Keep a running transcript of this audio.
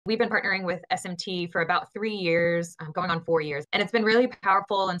We've been partnering with SMT for about 3 years, going on 4 years, and it's been really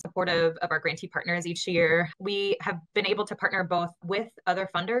powerful and supportive of our grantee partners each year. We have been able to partner both with other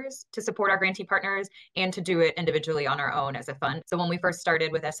funders to support our grantee partners and to do it individually on our own as a fund. So when we first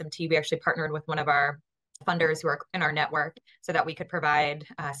started with SMT, we actually partnered with one of our funders who are in our network so that we could provide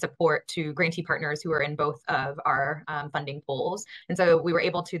support to grantee partners who are in both of our funding pools. And so we were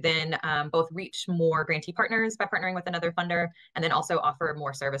able to then both reach more grantee partners by partnering with another funder and then also offer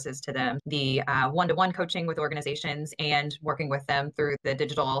more services to them, the one-to-one coaching with organizations and working with them through the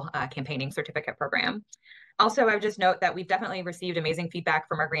digital campaigning certificate program. Also, I would just note that we've definitely received amazing feedback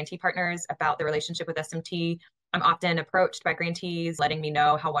from our grantee partners about the relationship with SMT. I'm often approached by grantees letting me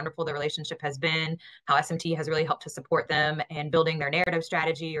know how wonderful the relationship has been, how SMT has really helped to support them in building their narrative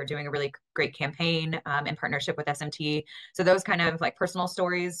strategy or doing a really great campaign in partnership with SMT. So those kind of like personal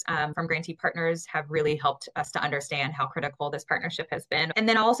stories from grantee partners have really helped us to understand how critical this partnership has been. And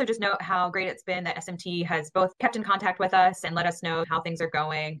then I'll also just note how great it's been that SMT has both kept in contact with us and let us know how things are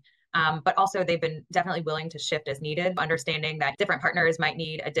going. But also they've been definitely willing to shift as needed, understanding that different partners might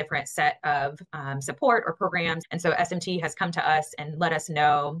need a different set of support or programs. And so SMT has come to us and let us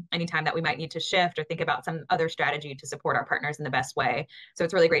know anytime that we might need to shift or think about some other strategy to support our partners in the best way. So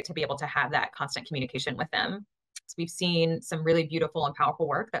it's really great to be able to have that constant communication with them. So we've seen some really beautiful and powerful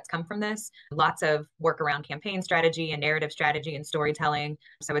work that's come from this. Lots of work around campaign strategy and narrative strategy and storytelling.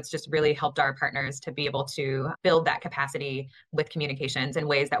 So it's just really helped our partners to be able to build that capacity with communications in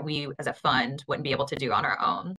ways that we as a fund wouldn't be able to do on our own.